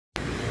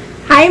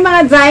Hi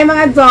mga Jai,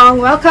 mga Dong!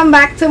 Welcome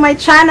back to my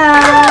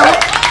channel!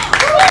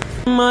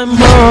 My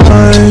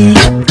mind,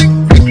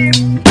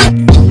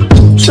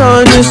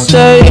 trying to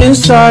stay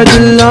inside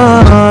the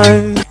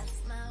line.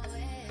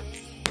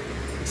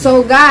 So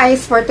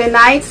guys, for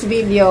tonight's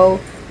video,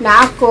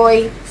 na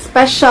ako'y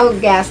special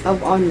guest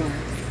of honor.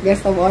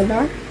 Guest of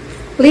honor?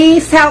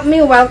 Please help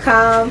me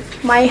welcome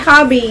my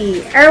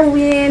hubby,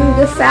 Erwin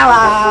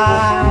Gusela.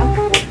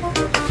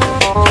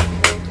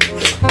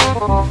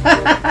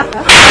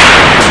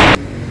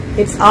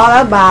 It's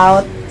all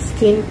about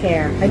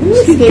skincare. I think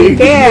it's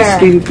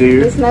skincare.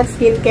 Skincare. It's not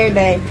skincare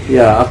day.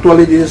 Yeah,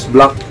 actually this is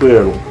black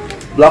pearl.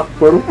 Black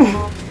pearl?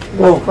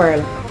 Black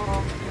pearl.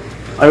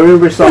 I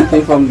remember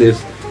something from this.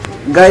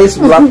 Guys,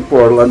 black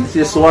pearl, and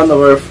this is one of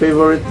our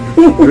favorite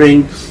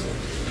drinks.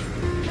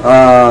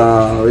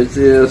 Which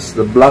is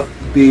the black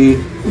tea.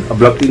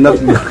 Black tea,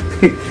 not black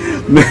tea.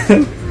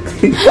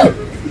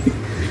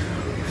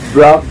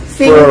 Black pearl.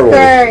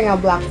 Skincare nga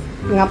black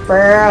nga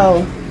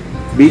pearl.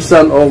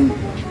 Bisan og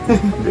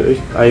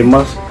I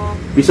must.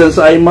 Bisan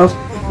sa I must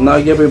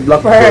naagya pa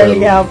black pearl.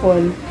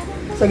 Yapon.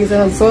 So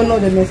gisunod sunod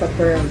din sa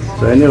pearl.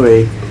 So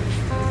anyway.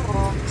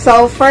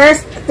 So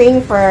first thing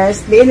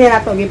first, di na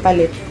nato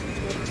gipalit.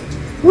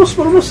 Mas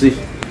pharmacy.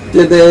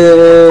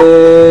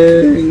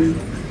 Tadeng.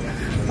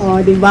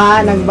 Oh, di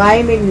ba?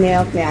 Nag-buy mig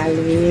milk ni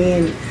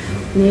Alvin.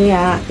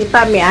 Niya,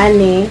 kita mi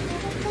ani.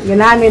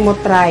 Ganami mo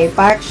try.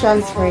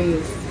 Fractions for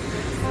use.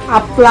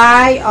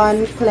 Apply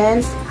on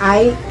cleansed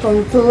eye,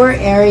 contour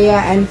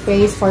area, and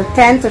face for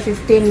 10 to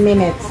 15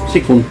 minutes. Si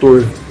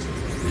contour.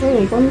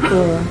 Hey,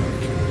 contour.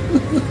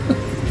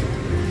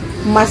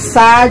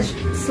 Massage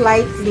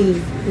slightly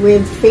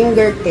with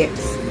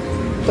fingertips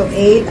to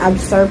aid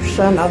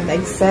absorption of the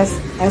excess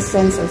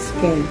essence of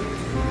skin.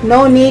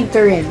 No need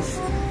to rinse.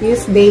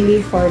 Use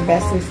daily for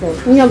best results.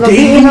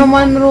 Daily?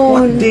 Naman ron.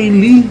 What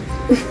daily?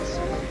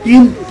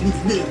 Do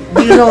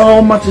you know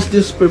how much is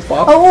this per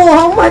pack? Oh,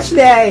 how much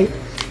day?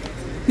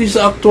 This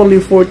is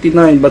actually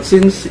 49, but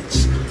since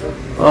it's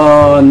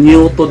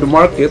new to the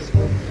market,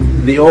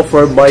 they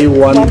offer buy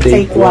one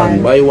take one.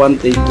 Buy one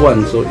take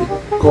one, so it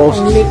costs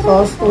Only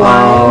cost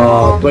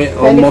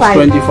almost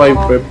 25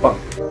 per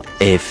pack.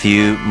 A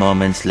few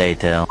moments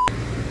later.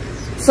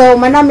 So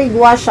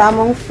manamigwa siya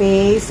among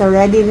face. So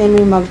ready na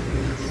mi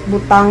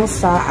magbutang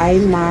sa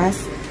eye mask.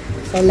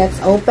 So let's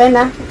open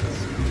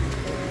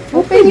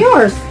Open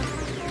yours.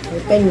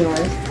 Open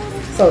yours.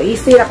 So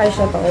easy na kayo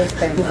siya to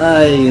open.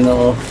 Ay,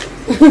 no.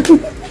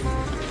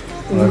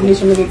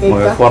 English mo gikita.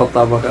 Mga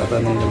kwarta ba ka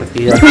tanong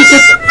lakiya?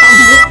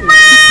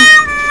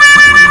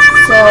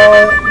 So,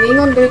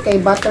 dingon diri kay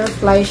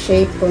butterfly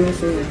shape ko ni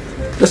siya.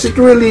 Does it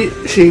really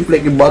shape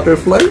like a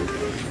butterfly?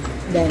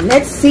 Then,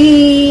 let's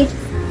see.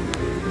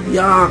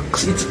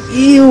 Yucks! It's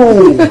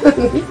ew!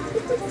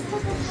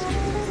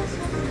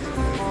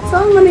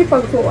 Saan man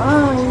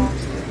ipagkuang?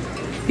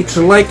 It's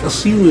like a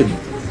seaweed.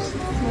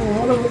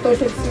 Ano mo to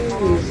siya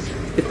seaweed?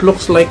 It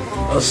looks like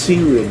a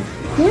seaweed.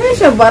 Hindi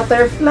siya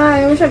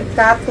butterfly. Hindi siya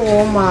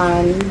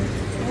catwoman.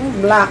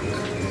 Black.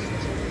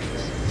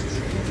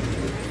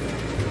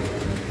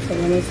 So,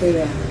 ano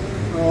siya?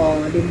 Oh,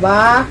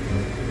 diba?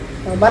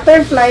 So,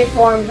 butterfly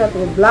form siya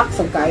to black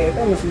sa kayo.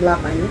 Ito, mas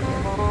black ano?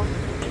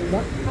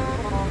 Diba?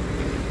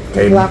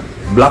 Kay Black.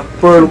 Black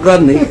pearl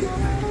gun eh.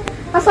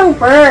 Asang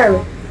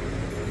pearl?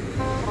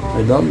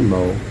 I don't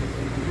know.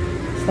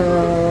 So,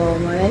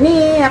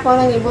 manani, ako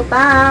lang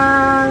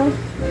ibutang.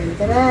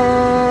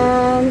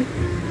 Taran.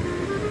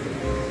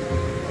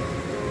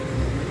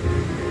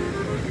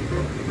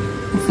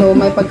 So,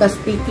 may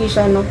pagka-sticky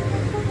siya, no?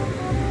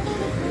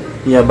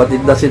 Yeah, but it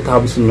doesn't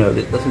have smell.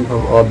 It doesn't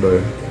have odor.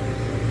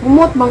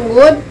 Humot bang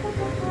good?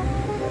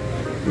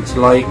 It's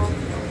like,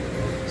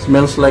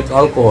 smells like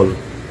alcohol.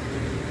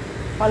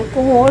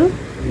 Alcohol?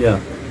 Yeah.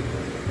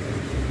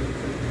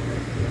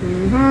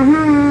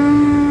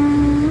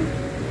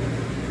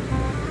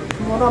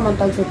 Mura man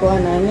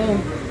tagsukuan na ni.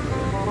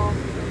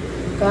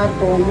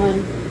 Kato man.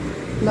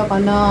 Wala ka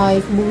na.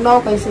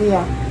 Bugnaw kay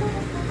siya.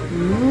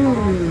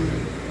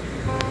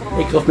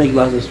 Take off my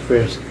glasses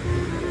first.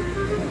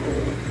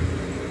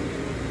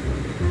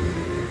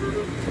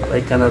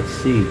 I cannot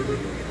see.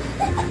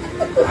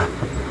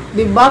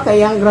 Diba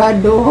kayang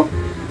grado?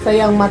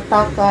 Sayang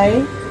mata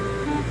kay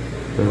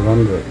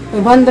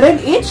 500. 500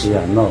 each?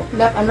 Yeah, no.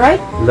 Left and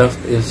right? Left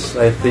is,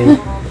 I think,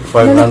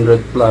 500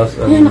 plus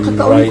and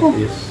right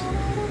is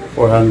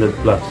 400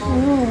 plus.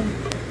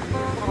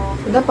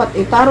 So, dapat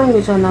itarong nyo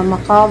siya na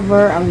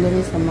makover ang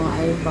dali sa mga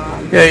eye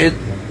bag. Yeah,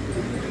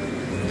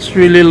 it's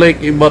really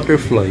like a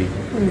butterfly.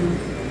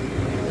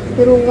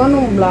 Pero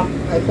ganong black,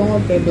 ay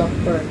tungod kay black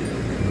pearl.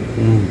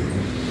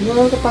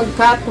 Ganun kapag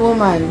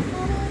catwoman.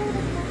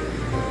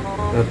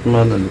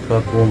 Catman and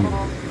Catwoman.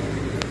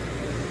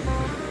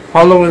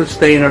 How long will it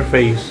stay in her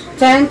face?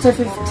 10 to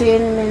 15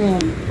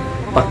 minutes.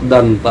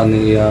 Takdan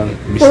tani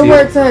bisyo.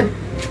 Forward side.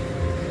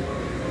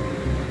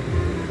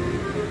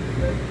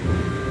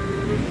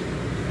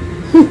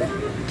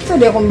 Sa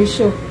di akong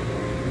bisyo.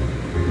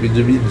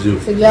 Video.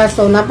 Sige,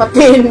 so napa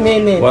 10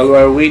 minutes. While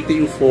we're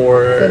waiting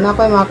for So na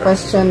ko yung mga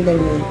question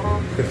din eh.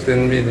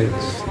 15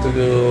 minutes to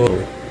go.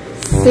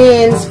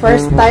 Since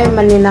first time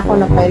manin ako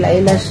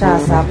napaila-ila siya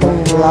sa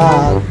akong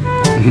vlog.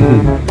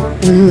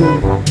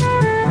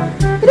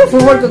 Pero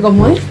forward ka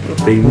gamoy?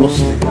 Famous,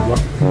 diba?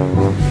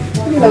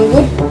 Hindi lang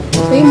good.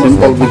 Famous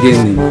Simple ka.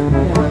 beginning.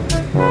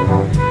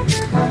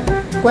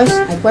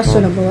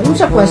 Questionable. Ano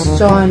siya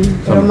question?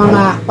 Pero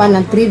mga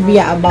panang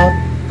trivia about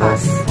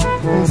us.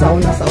 Yung sa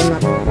una.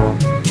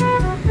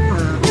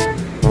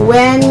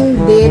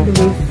 When did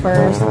we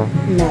first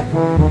met?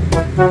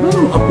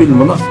 Apil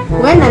mo na.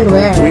 When and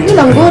where? Hindi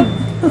lang good.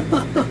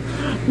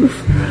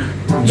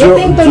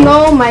 Getting to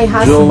know my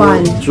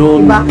husband.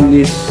 Diba?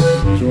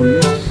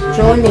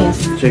 Jonas.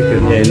 Check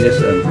your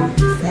NSN.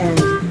 And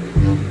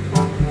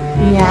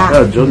yeah.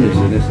 Yeah, Jonas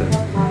NSN.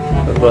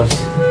 That was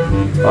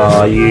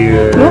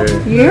year No?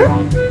 Year?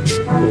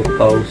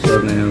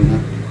 2000 and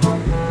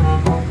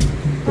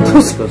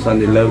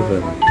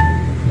 2011.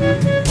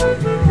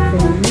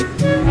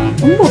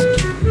 Oh.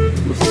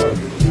 Basta,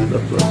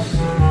 that was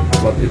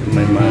what in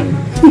my mind.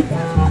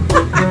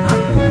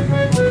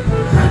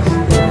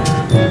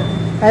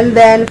 And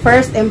then,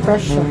 first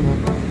impression.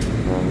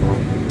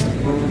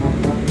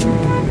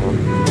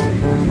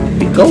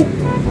 Ikaw?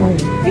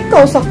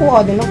 Ikaw sa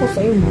kuha, din ako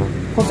sa iyo.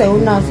 Ako sa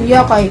una.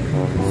 Siya kay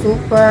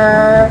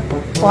super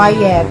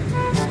quiet.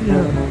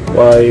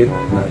 White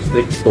na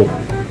stick to.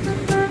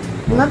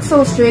 Not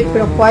so strict,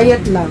 pero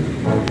quiet lang.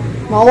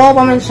 Mawawa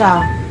pa man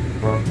siya.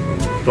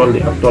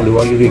 Actually,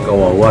 wag yung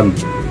kawawan.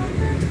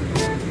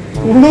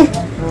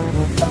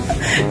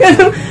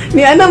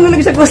 Ni ano mo lang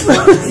siya gusto.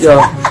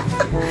 Yeah.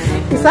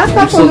 Isa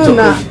ka po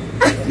na.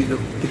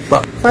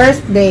 Kita.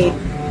 First date.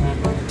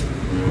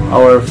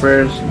 Our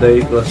first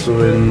date was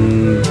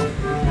when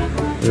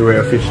we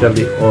were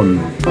officially on.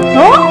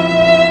 No?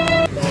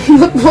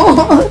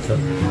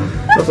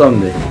 Sa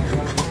Sunday.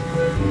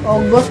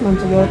 August man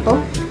siguro to.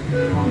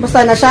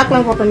 Basta na-shock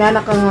lang ko na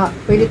ka nga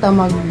pwede ta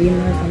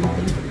mag-dinner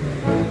something.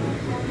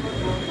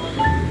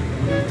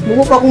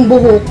 Buhok akong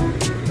buhok.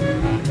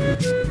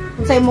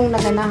 Kung sa imong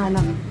naganahan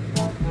ako.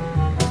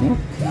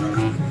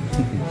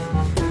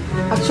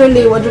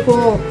 Actually, wala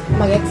ko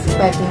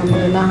mag-expect na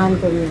maganahan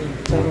ko yun.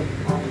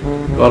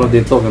 Pero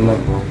dito,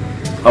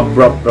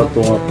 abrupt na ito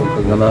nga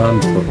pagkaganahan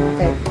ko.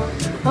 Okay.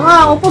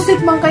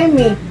 Opposite man kay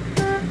me.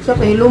 So,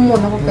 kay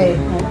lumon ako kay...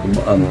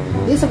 Baan?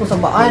 Di sa ko sa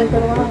baan,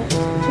 pero parang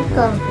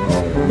chika.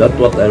 That's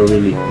what I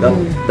really...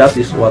 That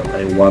is what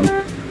I want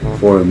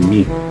for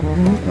me.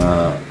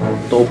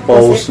 To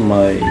oppose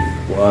my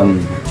one.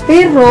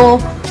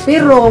 Pero,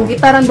 kung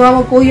kita rin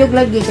doon magkuyog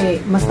lagi kay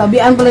mas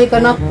tabian pala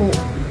ka na po.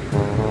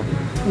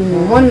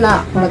 Mo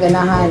na, kung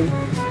naganahan.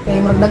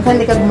 Kaya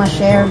magdaghan di kag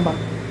ma-share ba.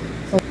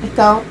 So,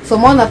 ikaw, so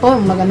mo na to,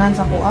 maganahan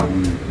sa kuha.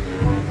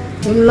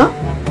 Yun lang.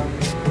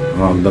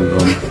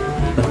 Dagan.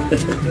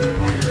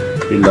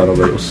 Pila ro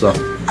bay usa.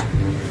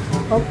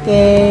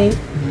 Okay.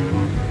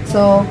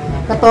 So,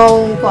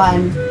 katong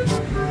kuan,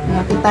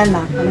 nakita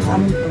na, ano sa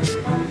amin to.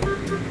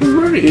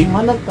 Very.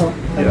 Ano to?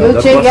 Yeah,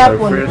 that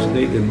was our first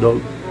date in the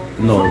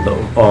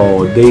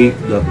date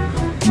that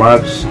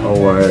marks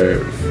our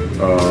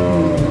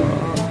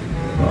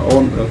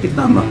own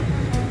kita na.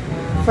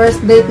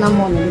 First date na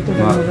mo, nandito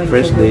na mo.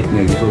 First date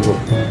niya gisugo.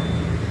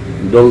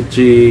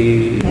 Dolce.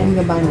 Ngayon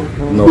Gabbana.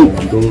 No,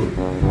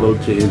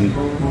 Dolce in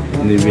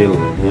Neville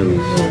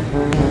Hills.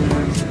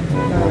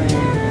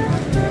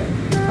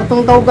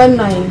 Atong tawgan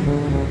na eh.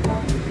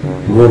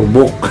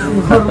 Gurbok.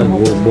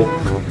 Gurbok.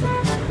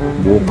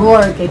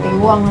 Gore, kay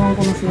Taiwan naman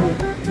kung sino.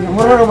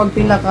 Mura ro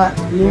magpila ka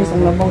years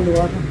ang labaw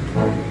duwa.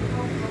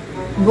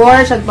 Gore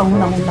siya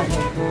panghunahuna.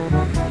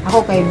 Ako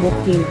kay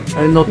booking.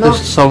 I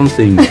noticed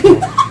something.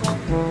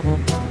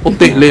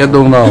 Puti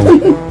liyadong now.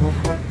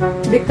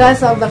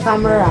 Because of the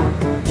camera.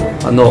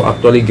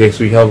 Actually guys,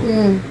 we have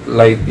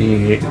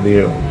lighting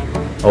there.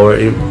 Our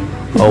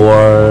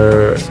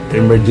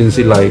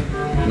emergency light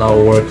now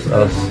works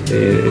as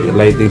a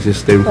lighting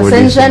system for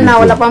this Pasensya na,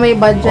 video. wala pa may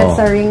budget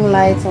sa ring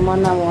light. So,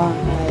 mana mo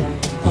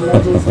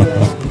emergency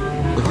light.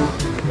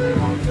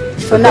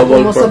 So, na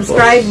kung mo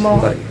subscribe mo,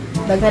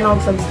 daghan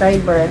ako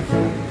subscriber.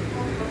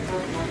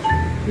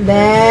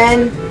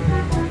 Then,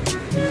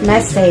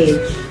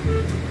 message.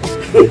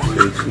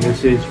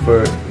 Message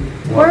for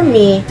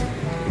me.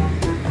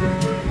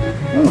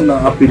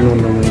 Na-appeal mo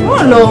naman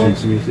yung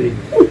message.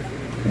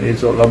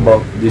 It's all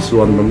about this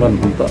one naman.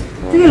 Punta.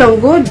 Sige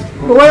lang, good.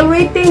 While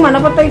waiting,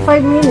 manapatay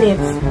 5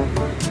 minutes.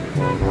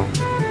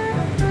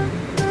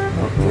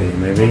 Okay,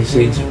 my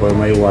message for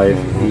my wife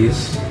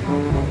is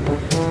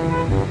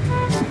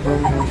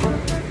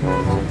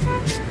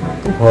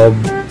have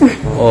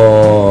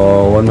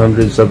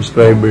 100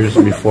 subscribers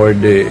before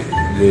this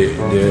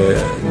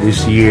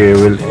year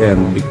will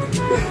end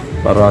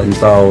para in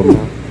taon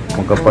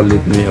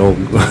magkapalit niya og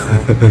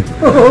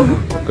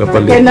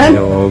kapalit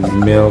niya og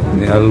milk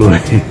ni Aloy.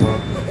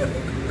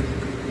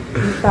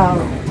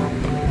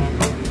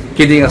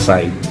 Kidding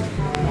aside,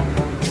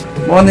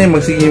 mo na yung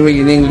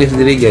magsigimig in English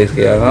diri guys,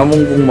 kaya nga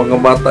mong kung mga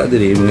bata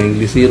diri mga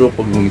Inglesero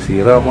pag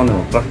magisira mo na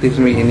practice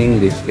me in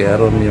English kaya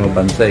ron niyo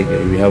mabansay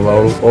kaya we have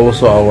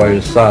also our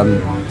son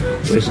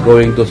who is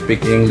going to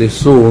speak English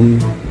soon.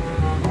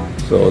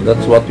 So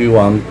that's what we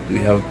want.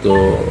 We have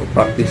to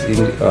practice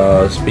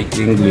speak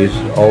English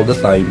all the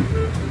time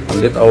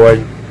and let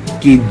our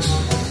kids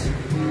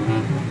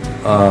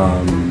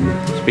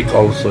speak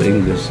also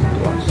English to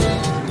us.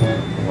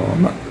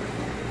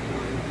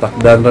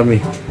 Takdan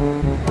kami.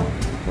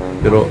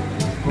 Pero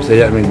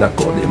Bisaya may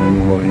dako di man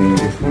mo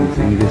English.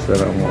 English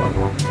ra mo.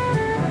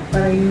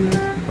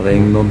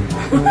 Parang nun.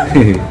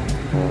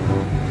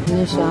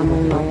 Ini siya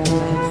mong nawang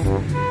life.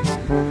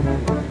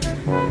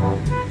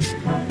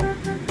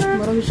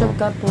 Marami siyang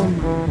katong.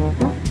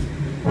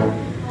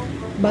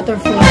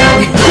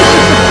 Butterfly.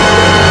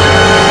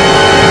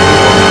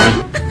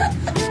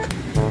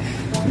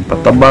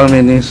 Patabang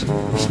ni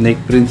Snake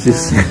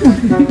Princess.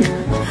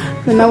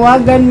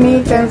 Nanawagan mi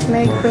kay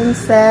Snake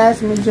Princess,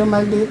 medyo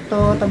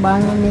maldito,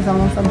 tabangin mi sa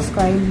mga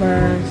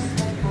subscribers.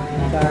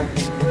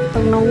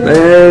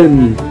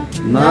 10,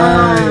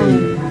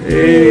 9,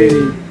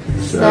 8,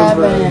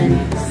 7,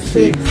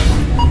 6,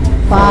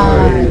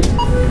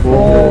 5,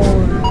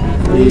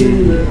 4,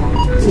 3,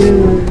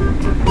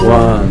 2,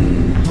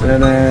 1.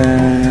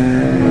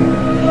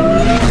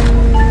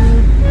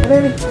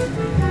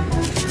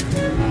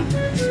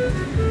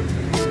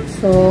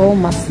 So,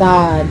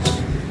 massage.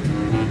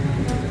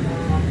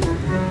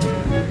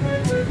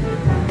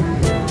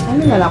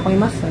 Ano nala ko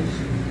yung massage?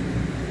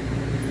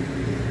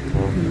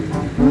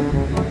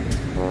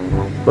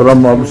 Para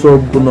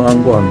ma-absorb ko na ang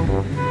kuan.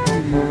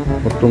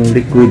 Itong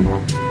liquid.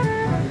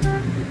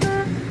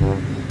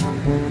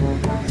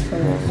 So,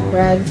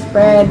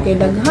 spread.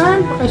 Kay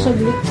daghan pa kay siya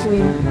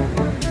liquid.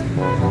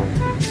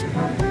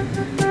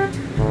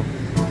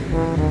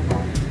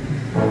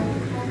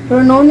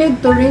 Pero no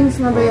need to rinse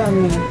na ba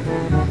yan eh.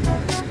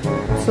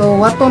 So,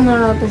 waton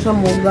na nato siya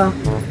muga.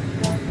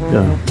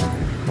 Yeah.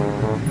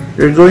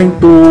 You're going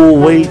to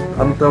wait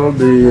until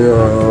the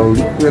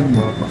liquid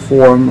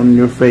form on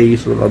your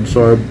face will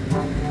absorb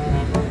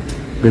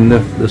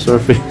beneath the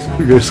surface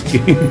of your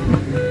skin.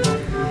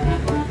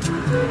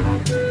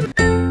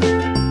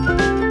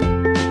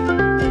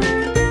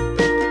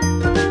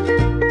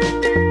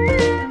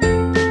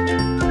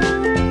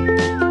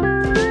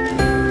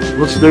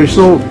 What's the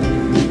result?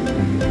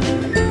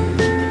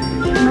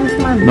 Nice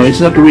man. No, it's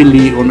not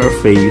really on our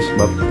face,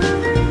 but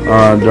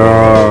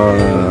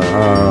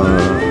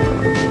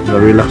the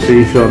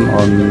relaxation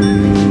on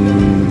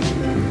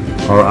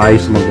our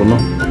eyes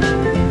maguno.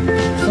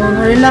 So,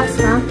 na-relax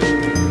na.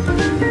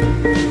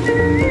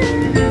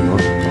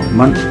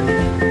 Man,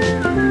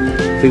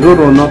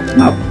 siguro not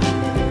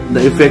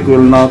the effect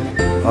will not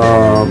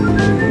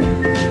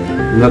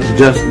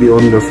just be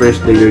on the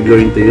first day you're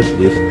going to use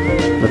this,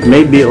 but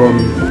maybe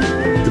on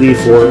 3,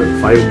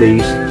 4, 5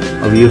 days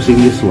of using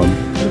this one.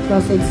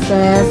 Because it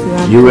says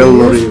You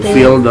will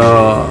feel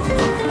the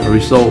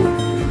result.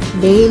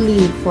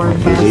 Daily for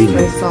best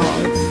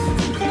results.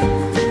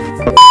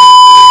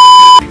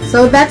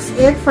 So that's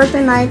it for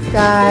tonight,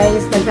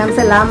 guys. Daghang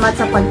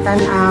salamat sa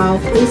pagtanaw.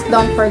 Please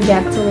don't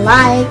forget to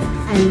like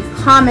and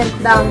comment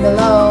down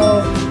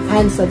below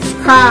and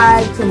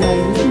subscribe to my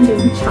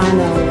YouTube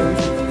channel.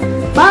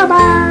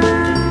 Bye-bye!